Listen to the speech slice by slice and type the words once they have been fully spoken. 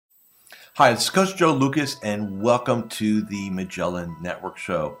Hi, this is Coach Joe Lucas, and welcome to the Magellan Network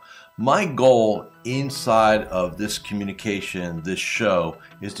Show. My goal inside of this communication, this show,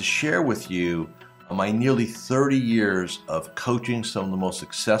 is to share with you my nearly 30 years of coaching some of the most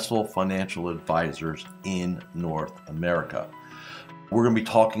successful financial advisors in North America. We're going to be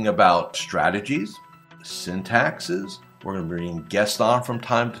talking about strategies, syntaxes. We're going to be bringing guests on from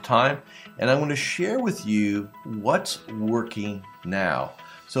time to time, and I'm going to share with you what's working now.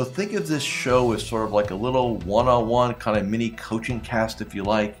 So think of this show as sort of like a little one-on-one kind of mini coaching cast, if you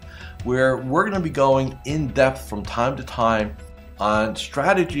like, where we're going to be going in depth from time to time on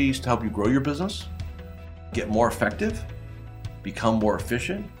strategies to help you grow your business, get more effective, become more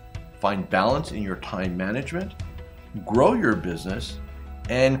efficient, find balance in your time management, grow your business,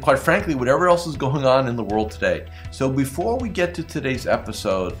 and quite frankly, whatever else is going on in the world today. So before we get to today's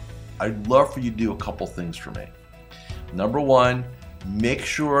episode, I'd love for you to do a couple things for me. Number one, make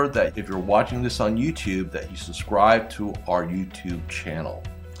sure that if you're watching this on YouTube, that you subscribe to our YouTube channel.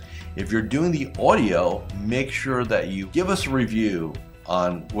 If you're doing the audio, make sure that you give us a review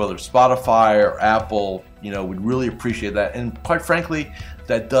on whether Spotify or Apple. We'd really appreciate that. And quite frankly,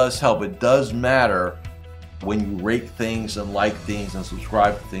 that does help. It does matter when you rate things and like things and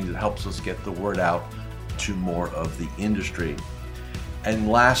subscribe to things. It helps us get the word out to more of the industry.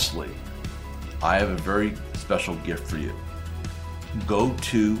 And lastly, I have a very special gift for you. Go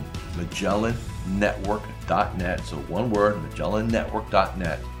to MagellanNetwork.net, so one word,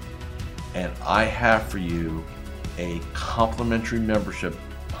 MagellanNetwork.net, and I have for you a complimentary membership,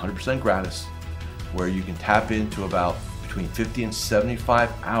 100% gratis, where you can tap into about between 50 and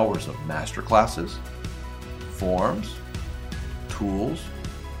 75 hours of masterclasses, forms, tools,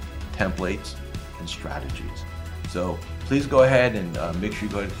 templates, and strategies. So please go ahead and make sure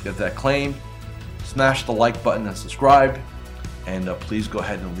you go ahead and get that claimed, smash the like button and subscribe. And please go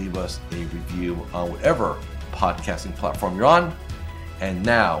ahead and leave us a review on whatever podcasting platform you're on. And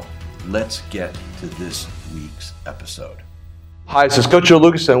now, let's get to this week's episode. Hi, this is Coach Joe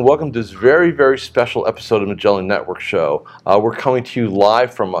Lucas, and welcome to this very, very special episode of the Magellan Network Show. We're coming to you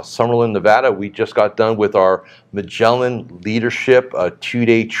live from Summerlin, Nevada. We just got done with our Magellan Leadership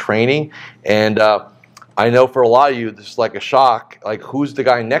 2-day training. And I know for a lot of you, this is like a shock. Like, who's the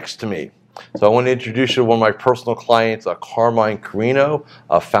guy next to me? So I want to introduce you to one of my personal clients, Carmine Corino,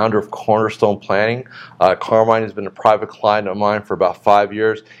 founder of Cornerstone Planning. Carmine has been a private client of mine for about 5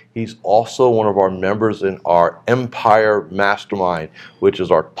 years. He's also one of our members in our Empire Mastermind, which is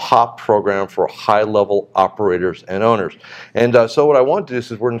our top program for high-level operators and owners. And so what I want to do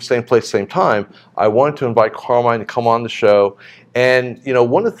is, we're in the same place, same time, I wanted to invite Carmine to come on the show. And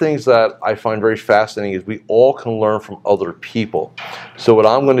one of the things that I find very fascinating is we all can learn from other people. So what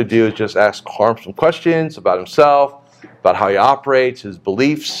I'm going to do is just ask Carm some questions about himself, about how he operates, his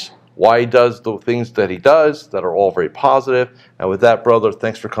beliefs, why he does the things that he does that are all very positive. And with that, brother,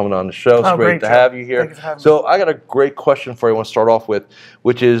 thanks for coming on the show. It's great to have you here. So I got a great question for you I want to start off with,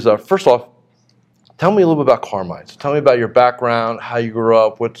 which is, first off, tell me a little bit about Carmine. So tell me about your background, how you grew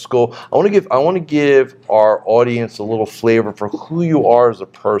up, what school. I want to give our audience a little flavor for who you are as a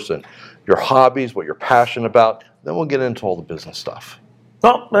person, your hobbies, what you're passionate about. Then we'll get into all the business stuff.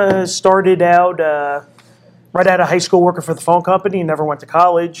 Well, started out right out of high school working for the phone company. Never went to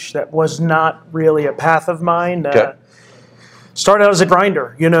college. That was not really a path of mine. Okay. Started out as a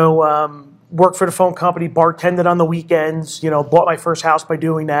grinder. Worked for the phone company, bartended on the weekends, bought my first house by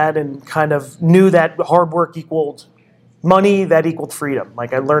doing that, and kind of knew that hard work equaled money, that equaled freedom.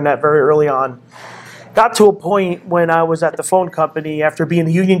 Like, I learned that very early on. Got to a point when I was at the phone company, after being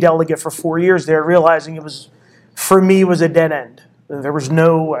a union delegate for 4 years there, realizing it was a dead end. I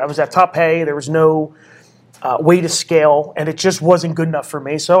was at top pay, there was no way to scale, and it just wasn't good enough for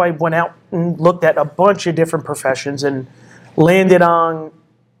me. So I went out and looked at a bunch of different professions and landed on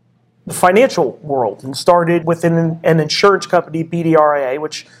the financial world, and started within an insurance company, BDRIA,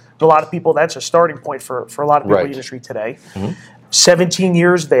 which a lot of people, that's a starting point for a lot of people in the industry today. Mm-hmm. 17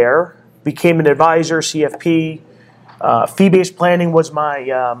 years there, became an advisor, CFP. Fee-based planning was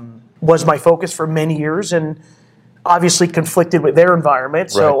my focus for many years, and obviously conflicted with their environment.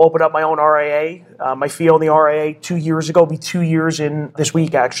 So opened up my own RIA. My fee on the RIA 2 years ago, be 2 years in this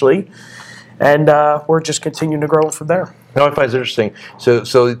week actually. And we're just continuing to grow from there. I find it interesting.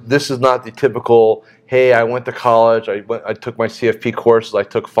 So this is not the typical, hey, I went to college, I took my CFP courses, I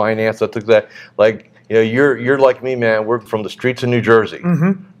took finance, I took that. Like, you're like me, man. We're from the streets of New Jersey,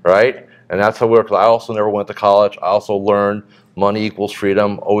 mm-hmm. right? And that's how we work. I also never went to college. I also learned money equals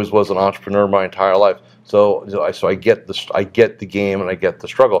freedom. Always was an entrepreneur my entire life. So I get the game and I get the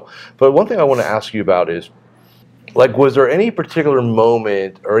struggle. But one thing I want to ask you about is, Like, was there any particular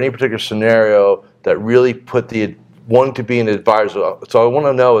moment or any particular scenario that really put the wanting to be an advisor? So I want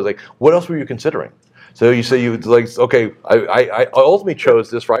to know is like, what else were you considering? So you say you like, okay, I ultimately chose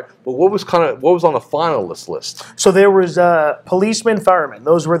this, right? But what was on the finalist list? So there was policemen, firemen.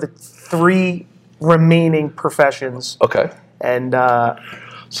 Those were the three remaining professions. Okay. And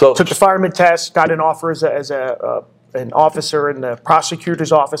so took the fireman test, got an offer as an officer in the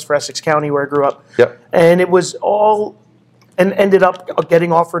prosecutor's office for Essex County, where I grew up. Yep. And it was all, and ended up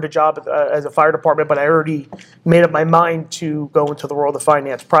getting offered a job as a fire department, but I already made up my mind to go into the world of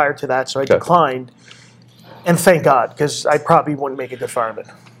finance prior to that, so I declined. And thank God, because I probably wouldn't make a good fireman.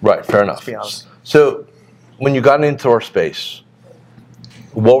 Right, fair enough. To be honest. So when you got into our space,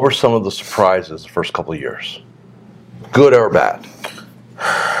 what were some of the surprises the first couple of years? Good or bad?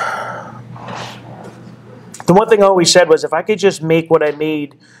 The one thing I always said was if I could just make what I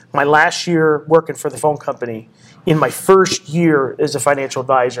made my last year working for the phone company in my first year as a financial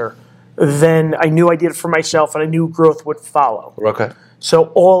advisor, then I knew I did it for myself and I knew growth would follow. Okay.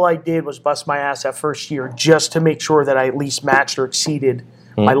 So all I did was bust my ass that first year just to make sure that I at least matched or exceeded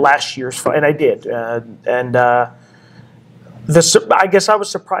my last year's, and I did. I guess I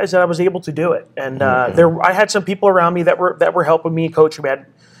was surprised that I was able to do it. And I had some people around me that were helping me, coaching me. I had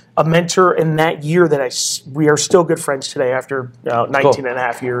a mentor in that year that we are still good friends today after 19 and a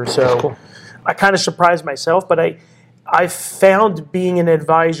half years. So I kind of surprised myself, but I found being an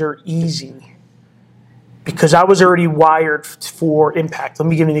advisor easy because I was already wired for impact. Let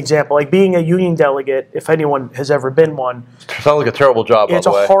me give you an example. Like being a union delegate, if anyone has ever been one. It sounds like a terrible job, by the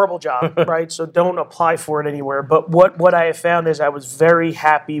way. It's a horrible job, right? So don't apply for it anywhere. But what I have found is I was very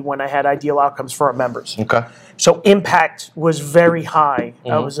happy when I had ideal outcomes for our members. Okay. So impact was very high.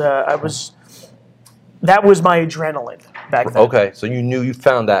 That was my adrenaline back then. Okay, so you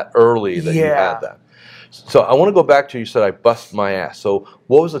found that early that you had that. So I want to go back to you said I bust my ass. So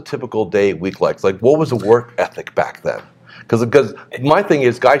what was a typical day, week like? Like what was the work ethic back then? Because my thing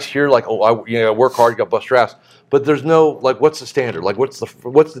is guys here like I work hard, you got to bust your ass, but there's no like what's the standard? Like what's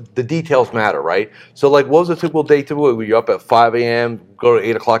the details matter, right? So like what was a typical day? Typically, were you up at 5 a.m., go to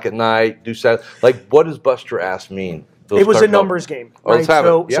 8 o'clock at night, do set? Like what does bust your ass mean? It was a numbers game, right?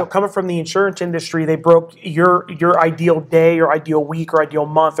 So coming from the insurance industry, they broke your ideal day, or ideal week, or ideal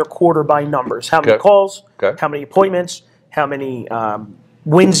month, or quarter by numbers. How many calls? How many appointments? How many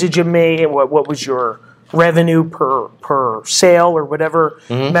wins did you make? What was your revenue per sale, or whatever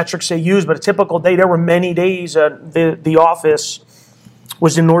metrics they use? But a typical day, there were many days. The office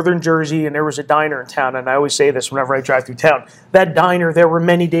was in northern Jersey, and there was a diner in town. And I always say this whenever I drive through town. That diner, there were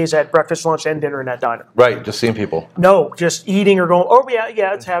many days I had breakfast, lunch, and dinner in that diner. Right, just seeing people. No, just eating or going,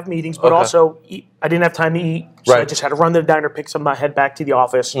 let's have meetings. But also, I didn't have time to eat. So I just had to run to the diner, pick some, head back to the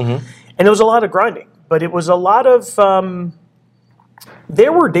office. And it was a lot of grinding. But it was a lot of,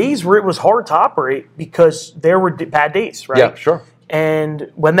 there were days where it was hard to operate because there were bad days, right? Yeah, sure. And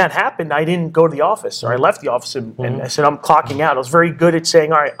when that happened, I didn't go to the office, or I left the office, and I said, I'm clocking out. I was very good at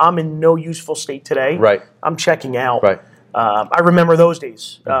saying, all right, I'm in no useful state today. Right. I'm checking out. Right. I remember those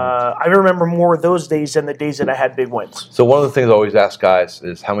days. I remember more of those days than the days that I had big wins. So one of the things I always ask guys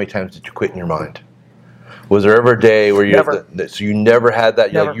is, how many times did you quit in your mind? Was there ever a day where you so you never had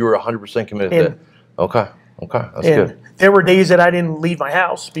that? Never. You were 100% committed to it? Okay, that's good. There were days that I didn't leave my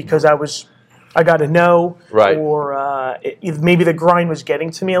house because I got to know, or maybe the grind was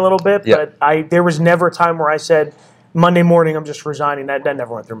getting to me a little bit. But there was never a time where I said, Monday morning I'm just resigning. That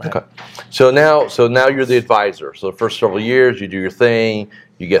never went through my head. So now you're the advisor. So the first several years you do your thing,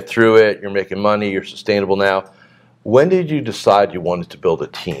 you get through it, you're making money, you're sustainable now. When did you decide you wanted to build a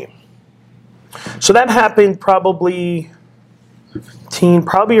team? So that happened probably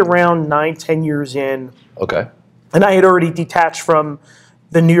around 9-10 years in. Okay. And I had already detached from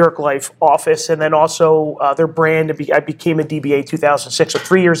the New York Life office, and then also their brand. I became a DBA in 2006. So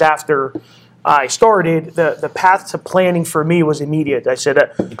 3 years after I started, the path to planning for me was immediate. I said,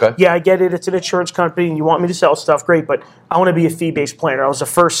 I get it. It's an insurance company, and you want me to sell stuff, great, but I want to be a fee-based planner. I was the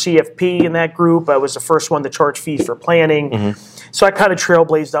first CFP in that group. I was the first one to charge fees for planning. So I kind of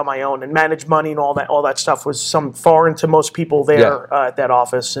trailblazed on my own and managed money and all that stuff was foreign to most people there at that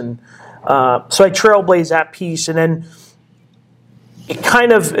office. And so I trailblazed that piece, and then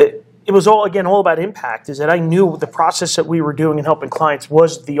it was all about impact. Is that I knew the process that we were doing and helping clients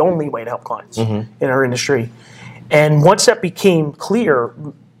was the only way to help clients in our industry. And once that became clear,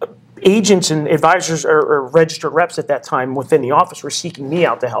 agents and advisors or registered reps at that time within the office were seeking me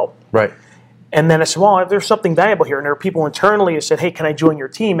out to help. Right. And then I said, well, there's something valuable here. And there are people internally who said, hey, can I join your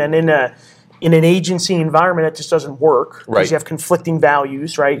team? And in an agency environment, that just doesn't work because you have conflicting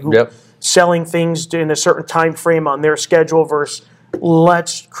values, right? selling things in a certain time frame on their schedule versus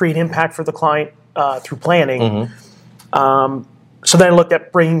let's create impact for the client through planning. So then I looked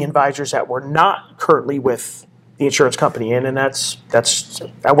at bringing advisors that were not currently with the insurance company in, and that's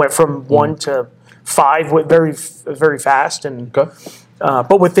I went from 1 to 5 very very fast, and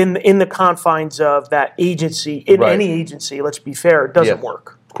but in the confines of that agency, in any agency, let's be fair, it doesn't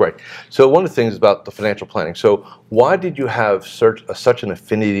work. Great. So one of the things about the financial planning. So why did you have such an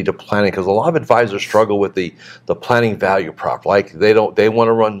affinity to planning? Because a lot of advisors struggle with the planning value prop. Like they want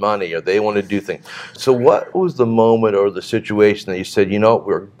to run money or they want to do things. So what was the moment or the situation that you said,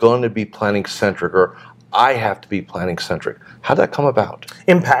 we're going to be planning centric, or I have to be planning centric? How did that come about?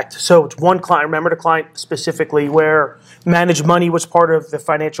 Impact. So it's one client. Remember the client specifically where managed money was part of the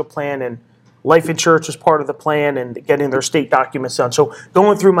financial plan and life insurance was part of the plan and getting their state documents done. So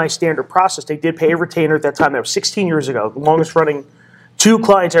going through my standard process, they did pay a retainer at that time. That was 16 years ago. The longest running 2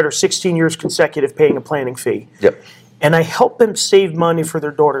 clients that are 16 years consecutive paying a planning fee. Yep. And I helped them save money for their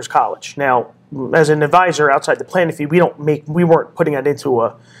daughter's college. Now, as an advisor outside the planning fee, we weren't putting that into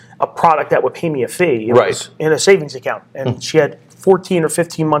a product that would pay me a fee. It was in a savings account. And she had 14 or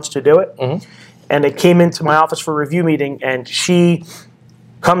 15 months to do it. And it came into my office for a review meeting, and she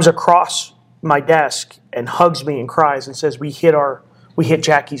comes across my desk and hugs me and cries and says, we hit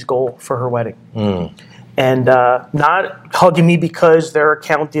Jackie's goal for her wedding. And not hugging me because their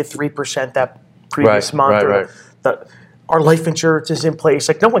account did 3% that previous month. Our life insurance is in place.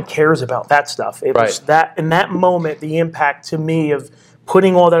 Like, no one cares about that stuff. It was that in that moment, the impact to me of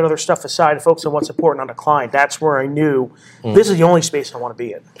putting all that other stuff aside and focusing on what's important on the client. That's where I knew this is the only space I want to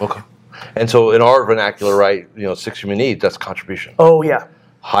be in. Okay. And so in our vernacular, 6 human needs, that's contribution. Oh yeah.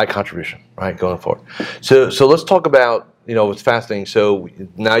 High contribution, right, going forward. So let's talk about, it's fascinating. So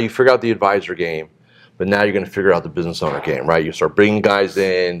now you figure out the advisor game, but now you're going to figure out the business owner game, right? You start bringing guys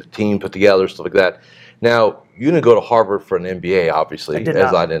in, the team put together, stuff like that. Now, you didn't go to Harvard for an MBA, obviously, I did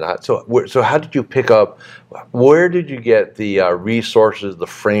not. So how did you pick up, where did you get the resources, the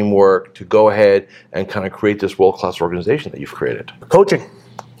framework to go ahead and kind of create this world-class organization that you've created? Coaching.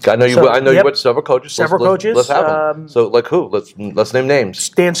 I know you went to several coaches. Let's have them. So, like who? Let's name names.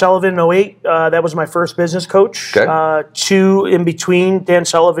 Dan Sullivan, 08. That was my first business coach. Okay. 2 in between, Dan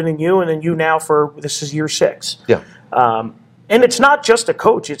Sullivan and you, and then you now this is year 6. Yeah. And it's not just a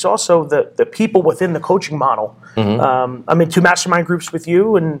coach; it's also the people within the coaching model. I'm in 2 mastermind groups with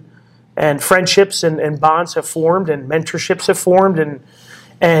you, and friendships and bonds have formed, and mentorships have formed,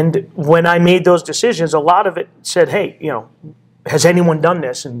 and when I made those decisions, a lot of it said, "Hey, has anyone done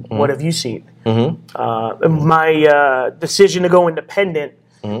this, and what have you seen?" My decision to go independent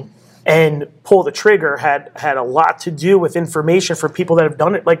and pull the trigger had a lot to do with information for people that have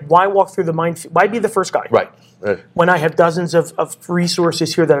done it. Like, why walk through the minefield? Why be the first guy? Right. When I have dozens of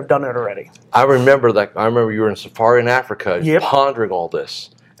resources here that have done it already. I remember that. I remember you were in safari in Africa, pondering all this.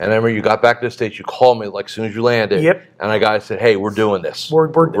 And I remember you got back to the States, you called me like as soon as you landed. And I said, hey, we're doing this. We're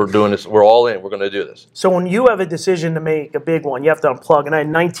doing this. We're all in. We're going to do this. So when you have a decision to make, a big one, you have to unplug. And I had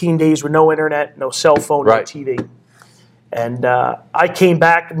 19 days with no internet, no cell phone, no TV. And I came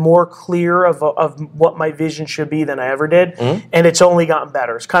back more clear of what my vision should be than I ever did. And it's only gotten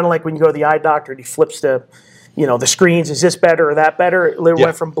better. It's kind of like when you go to the eye doctor and he flips the screens. Is this better or that better? It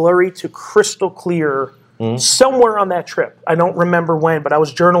went from blurry to crystal clear somewhere on that trip. I don't remember when, but I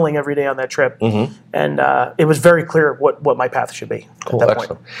was journaling every day on that trip. And it was very clear what my path should be at that excellent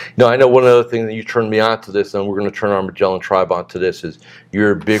point. No, I know one other thing that you turned me on to this, and we're going to turn our Magellan Tribe on to this, is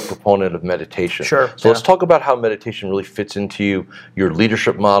you're a big proponent of meditation. Sure. So let's talk about how meditation really fits into your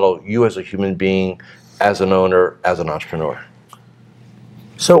leadership model, you as a human being, as an owner, as an entrepreneur.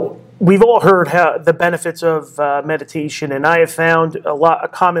 So we've all heard the benefits of meditation, and I have found a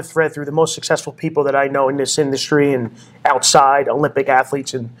common thread through the most successful people that I know in this industry and outside, Olympic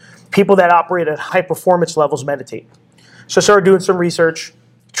athletes and people that operate at high performance levels meditate. So I started doing some research,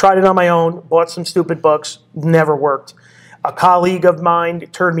 tried it on my own, bought some stupid books, never worked. A colleague of mine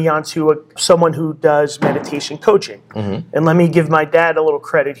turned me on to someone who does meditation coaching. And let me give my dad a little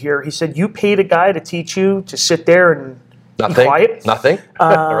credit here. He said, you paid a guy to teach you to sit there and be quiet? Nothing.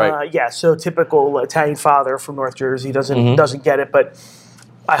 Right. Yeah, so typical Italian father from North Jersey doesn't get it. But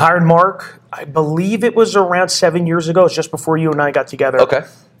I hired Mark, I believe it was around 7 years ago. It's just before you and I got together. Okay.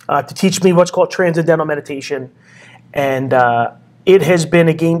 To teach me what's called transcendental meditation. And it has been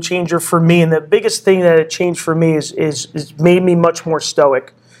a game changer for me. And the biggest thing that it changed for me is made me much more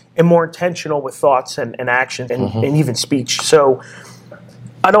stoic and more intentional with thoughts and action and even speech. So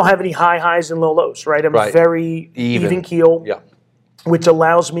I don't have any high highs and low lows, right? I'm very even keel, which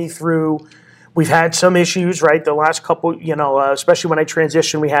allows me through We've had some issues, right? The last couple, especially when I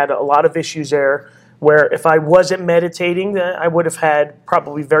transitioned, we had a lot of issues there where if I wasn't meditating, then I would have had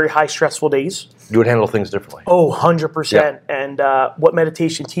probably very high stressful days. You would handle things differently. Oh, 100%. Yeah. And what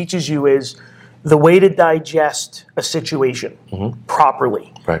meditation teaches you is the way to digest a situation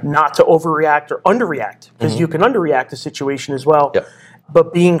properly, right. Not to overreact or underreact, because you can underreact a situation as well. Yep.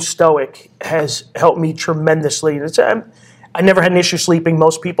 But being stoic has helped me tremendously. I never had an issue sleeping.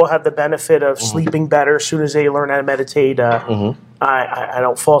 Most people have the benefit of sleeping better as soon as they learn how to meditate. I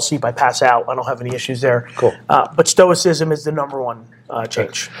don't fall asleep. I pass out. I don't have any issues there. Cool. But stoicism is the number one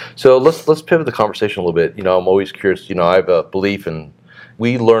change. So let's pivot the conversation a little bit. I'm always curious. I have a belief in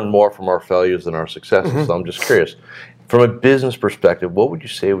we learn more from our failures than our successes. So I'm just curious. From a business perspective, what would you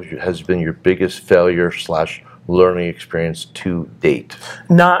say has been your biggest failure / learning experience to date?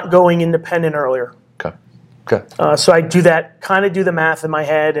 Not going independent earlier. Okay. So I do the math in my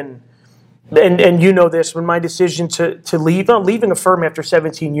head, and this, when my decision to leave, I'm leaving a firm after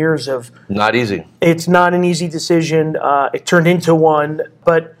 17 years of... Not easy. It's not an easy decision. It turned into one,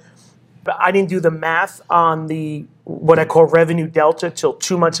 but I didn't do the math on the what I call revenue delta till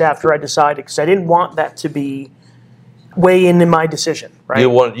 2 months after I decided, because I didn't want that to be weigh in my decision, right? You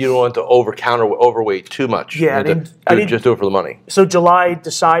don't want to overweight too much. Yeah, I didn't just do it for the money. So July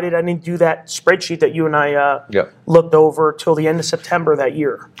decided I didn't do that spreadsheet that you and I looked over till the end of September that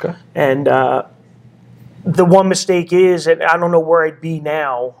year. Okay. And the one mistake is, and I don't know where I'd be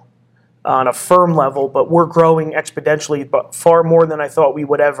now on a firm level, but we're growing exponentially, but far more than I thought we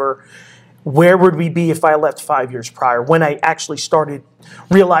would ever. Where would we be if I left 5 years prior, when I actually started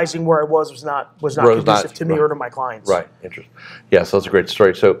realizing where I was not conducive to me or to my clients? Right. Interesting. Yeah, so that's a great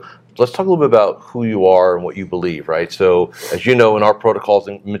story. So let's talk a little bit about who you are and what you believe, right? So as you know, in our protocols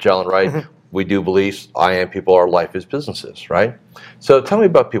in Magellan, right, we do beliefs. I am people, our life is businesses, right? So tell me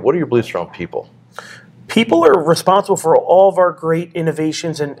about people. What are your beliefs around people? People are responsible for all of our great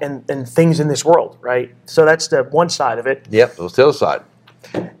innovations and things in this world, right? So that's the one side of it. Yep, that's the other side.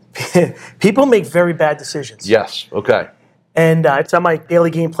 People make very bad decisions. Yes. Okay. And it's on my daily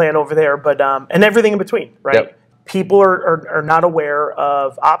game plan over there, but and everything in between, right? Yep. People are not aware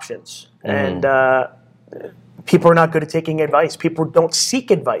of options, and people are not good at taking advice. People don't seek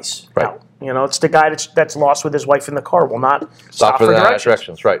advice. Right. Now. It's the guy that's lost with his wife in the car will not stop for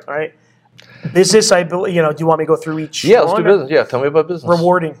directions. Right. All right. Business, I believe. Do you want me to go through each? Yeah, let's do business. Yeah, tell me about business.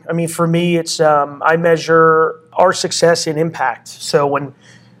 Rewarding. I mean, for me, it's I measure our success in impact. So when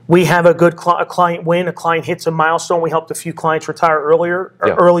we have a good client win, a client hits a milestone. We helped a few clients retire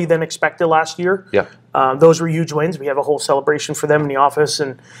early than expected last year. Yeah. Those were huge wins. We have a whole celebration for them in the office.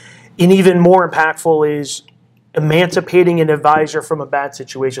 And even more impactful is emancipating an advisor from a bad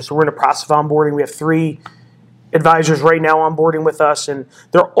situation. So we're in the process of onboarding. We have 3 advisors right now onboarding with us, and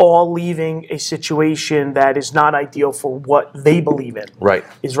they're all leaving a situation that is not ideal for what they believe in. Right.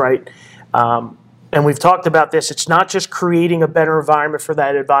 Is right. And we've talked about this. It's not just creating a better environment for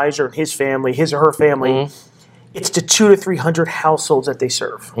that advisor and his family, his or her family. It's the 200 to 300 households that they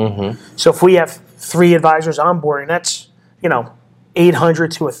serve. So if we have 3 advisors onboarding, that's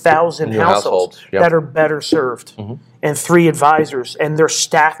 800 to 1,000 households that are better served, and 3 advisors and their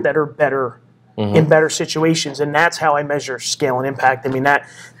staff that are better in better situations. And that's how I measure scale and impact. I mean,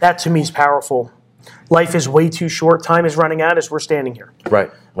 that to me is powerful. Life is way too short. Time is running out as we're standing here. Right.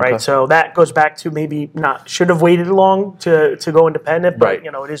 Right. So that goes back to maybe should have waited long to go independent, but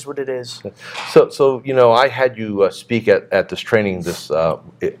it is what it is. So I had you speak at this training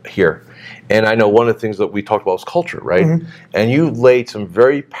here, and I know one of the things that we talked about was culture, right? And you laid some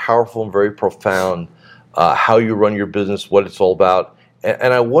very powerful and very profound how you run your business, what it's all about,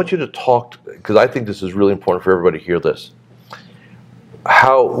 and I want you to talk, because I think this is really important for everybody to hear this.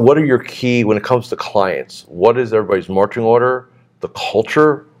 What are your key when it comes to clients? What is everybody's marching order, the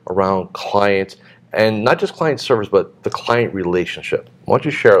culture around clients, and not just client service, but the client relationship? Why don't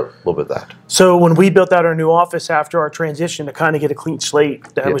you share a little bit of that? So when we built out our new office after our transition to kind of get a clean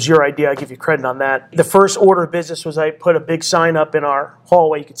slate, that was your idea. I give you credit on that. The first order of business was I put a big sign up in our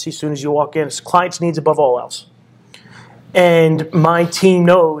hallway. You can see as soon as you walk in. It's client's needs above all else. And my team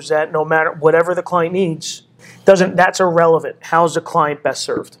knows that no matter whatever the client needs, that's irrelevant. How's the client best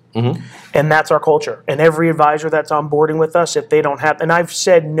served? And that's our culture. And every advisor that's onboarding with us, if they don't have, and I've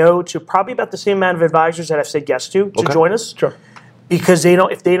said no to probably about the same amount of advisors that I've said yes to join us. Sure. Because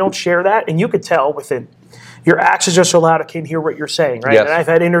if they don't share that, and you could tell within, your actions are so loud I can't hear what you're saying, right? Yes. And I've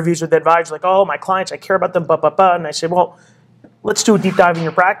had interviews with advisors like, oh, my clients, I care about them, and I said, well, let's do a deep dive in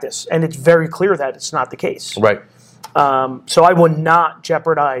your practice. And it's very clear that it's not the case. Right. So I would not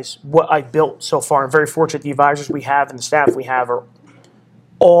jeopardize what I've built so far. I'm very fortunate the advisors we have and the staff we have are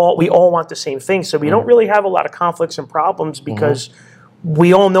we all want the same thing. So we don't really have a lot of conflicts and problems because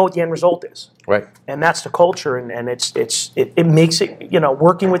we all know what the end result is. Right. And that's the culture, and it makes it,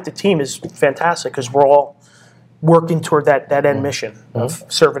 working with the team is fantastic because we're all working toward that end mission of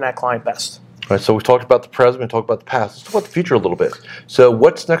serving that client best. All right, so we've talked about the present, we talked about the past. Let's talk about the future a little bit. So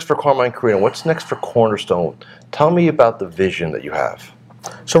what's next for Carmine Corino? What's next for Cornerstone? Tell me about the vision that you have.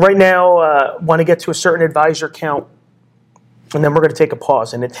 So right now, want to get to a certain advisor count, and then we're going to take a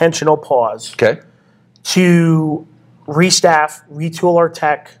pause, an intentional pause, to restaff, retool our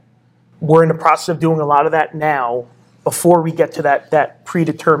tech. We're in the process of doing a lot of that now before we get to that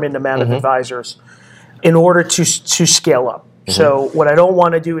predetermined amount of advisors in order to scale up. So what I don't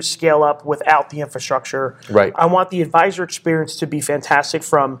want to do is scale up without the infrastructure. Right. I want the advisor experience to be fantastic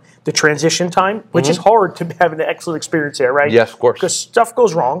from the transition time, which is hard to have an excellent experience there, right? Yes, of course. Because stuff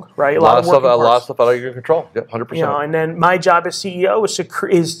goes wrong, right? A lot of stuff out of your control. Yeah, 100%. And then my job as CEO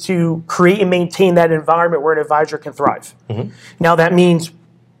is to create and maintain that environment where an advisor can thrive. Now that means,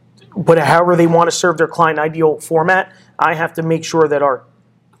 however they want to serve their client ideal format, I have to make sure that our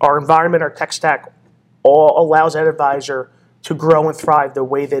environment, our tech stack, all allows that advisor to grow and thrive the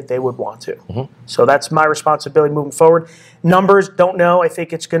way that they would want to. So that's my responsibility moving forward. Numbers, don't know. I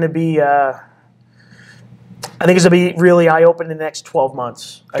think it's going to be really eye-opening in the next 12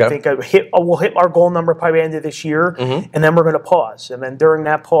 months. I think we'll hit our goal number by the end of this year, and then we're going to pause. And then during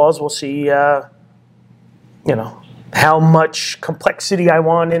that pause, we'll see, how much complexity I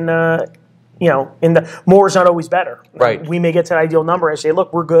want in the more is not always better. Right. We may get to the ideal number and say,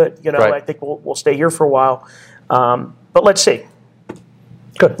 look, we're good. I think we'll stay here for a while. But let's see.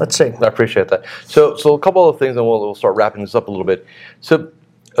 Good. Let's see. I appreciate that. So a couple of things, and we'll start wrapping this up a little bit. So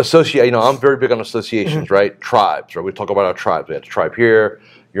I'm very big on associations, right? Tribes, right? We talk about our tribes. We have a tribe here.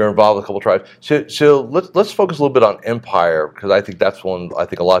 You're involved in a couple of tribes. So let's focus a little bit on Empire, because I think that's one. I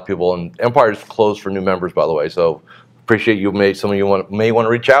think a lot of people, and Empire is closed for new members, by the way. So appreciate you. Some of you may want to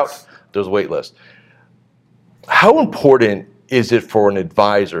reach out. There's a wait list. How important is it for an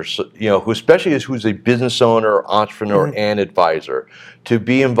advisor, who's a business owner, entrepreneur, and advisor, to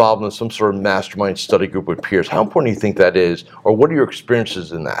be involved in some sort of mastermind study group with peers? How important do you think that is, or what are your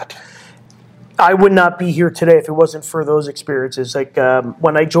experiences in that? I would not be here today if it wasn't for those experiences. Like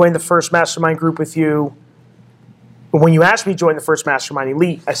when I joined the first mastermind group with you, when you asked me to join the first mastermind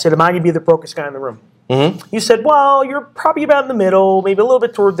elite, I said, am I going to be the brokest guy in the room? You said, well, you're probably about in the middle, maybe a little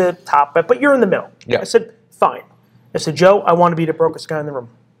bit toward the top, but you're in the middle. Yeah. I said, fine. I said, Joe, I want to be the brokest guy in the room.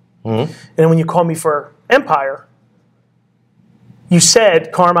 And then when you called me for Empire, you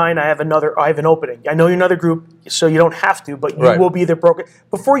said, Carmine, I have an opening. I know you're another group, so you don't have to, but you will be the broker.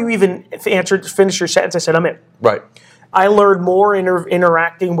 Before you even finished your sentence, I said, I'm in. Right. I learned more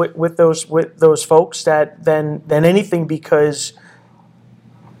interacting with those folks than anything, because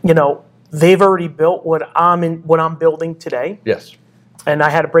they've already built what I'm building today. Yes. And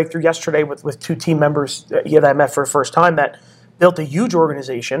I had a breakthrough yesterday with two team members that I met for the first time that built a huge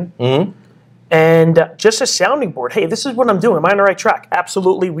organization. And just a sounding board. Hey, this is what I'm doing. Am I on the right track?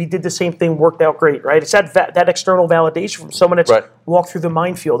 Absolutely. We did the same thing. Worked out great, right? It's that external validation from someone that's walked through the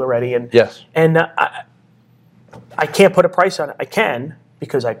minefield already. And And I can't put a price on it. I can,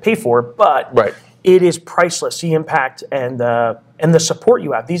 because I pay for it, but it is priceless. The impact and the support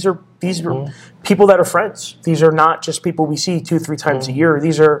you have. These are people that are friends. These are not just people we see 2-3 times a year.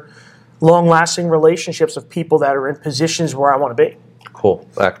 These are long-lasting relationships of people that are in positions where I want to be. Cool.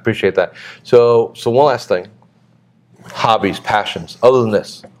 I appreciate that. So one last thing. Hobbies, passions. Other than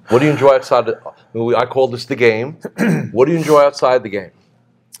this, what do you enjoy outside? I call this the game. What do you enjoy outside the game?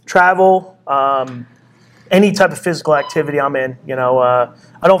 Travel. Any type of physical activity I'm in. I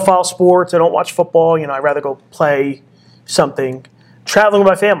don't follow sports. I don't watch football. I'd rather go play something. Traveling with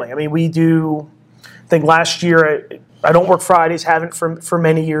my family. I mean, we do. I think last year I don't work Fridays. Haven't for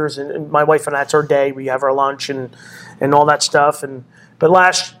many years. And my wife and that's our day. We have our lunch and all that stuff. But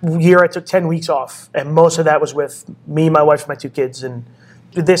last year I took 10 weeks off, and most of that was with me, my wife, and my 2 kids. And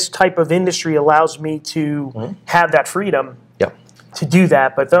this type of industry allows me to have that freedom to do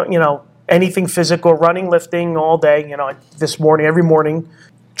that. But anything physical, running, lifting, all day. Every morning,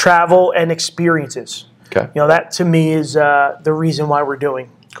 travel and experiences. Okay. That to me is the reason why we're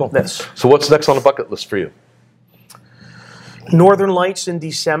doing this. So what's next on the bucket list for you? Northern Lights in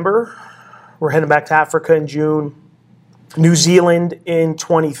December. We're heading back to Africa in June. New Zealand in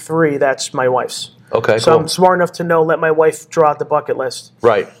 23. That's my wife's. Okay. So I'm smart enough to let my wife draw out the bucket list.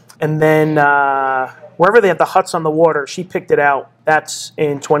 Right. And then wherever they have the huts on the water, she picked it out. That's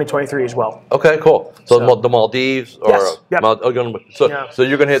in 2023 as well. Okay, cool. So the Maldives, or Yes, yep. So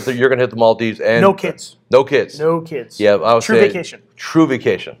you're gonna hit the Maldives and No kids. No kids. No kids. Yeah, I was True saying, vacation. True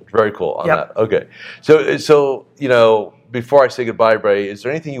vacation. Very cool on Yep. that. Okay. So before I say goodbye, Bray, is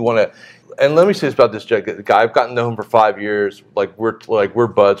there anything you want to? And let me say this about this guy. I've gotten to know him for 5 years. We're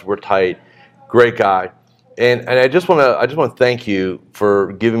buds. We're tight. Great guy. And I just want to thank you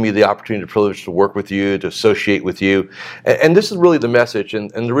for giving me the opportunity, the privilege to work with you, to associate with you. And this is really the message.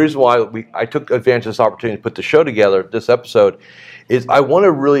 And the reason why I took advantage of this opportunity to put the show together, this episode, is I want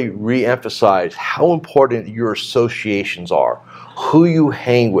to really re-emphasize how important your associations are, who you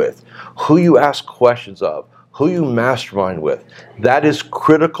hang with, who you ask questions of, who you mastermind with. That is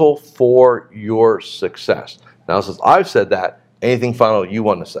critical for your success. Now, since I've said that, anything final you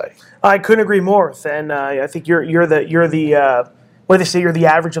want to say? I couldn't agree more. And I think you're the what do they say? You're the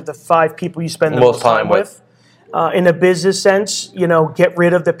average of the 5 people you spend the most time with. In a business sense, get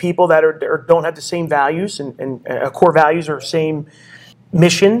rid of the people that don't have the same values and core values or same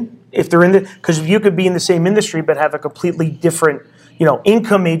mission. If they're because you could be in the same industry but have a completely different,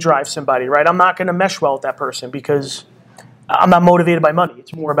 income may drive somebody, right? I'm not going to mesh well with that person because I'm not motivated by money.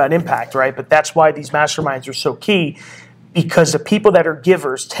 It's more about impact, right? But that's why these masterminds are so key. Because the people that are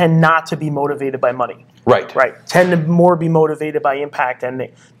givers tend not to be motivated by money. Right. Right. Tend to more be motivated by impact, and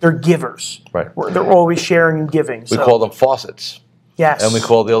they're givers. Right. They're always sharing and giving. We call them faucets. Yes. And we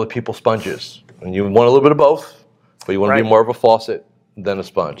call the other people sponges. And you want a little bit of both, but you want to be more of a faucet than a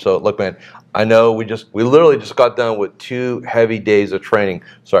sponge. So look, man, I know we literally just got done with 2 heavy days of training.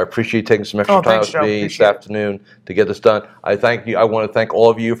 So I appreciate you taking some extra time with me this afternoon to get this done. I thank you. I want to thank all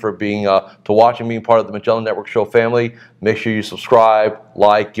of you for being to watch and being part of the Magellan Network Show family. Make sure you subscribe,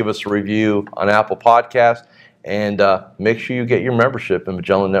 like, give us a review on Apple Podcasts, and make sure you get your membership at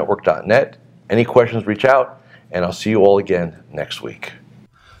MagellanNetwork.net. Any questions, reach out, and I'll see you all again next week.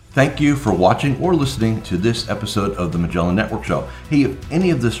 Thank you for watching or listening to this episode of the Magellan Network Show. Hey, if any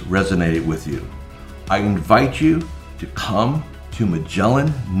of this resonated with you, I invite you to come to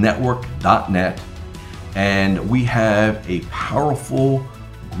MagellanNetwork.net, and we have a powerful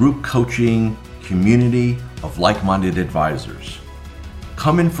group coaching community of like-minded advisors.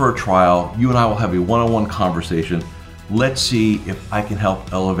 Come in for a trial. You and I will have a one-on-one conversation. Let's see if I can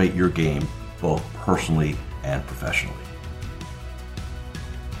help elevate your game, both personally and professionally.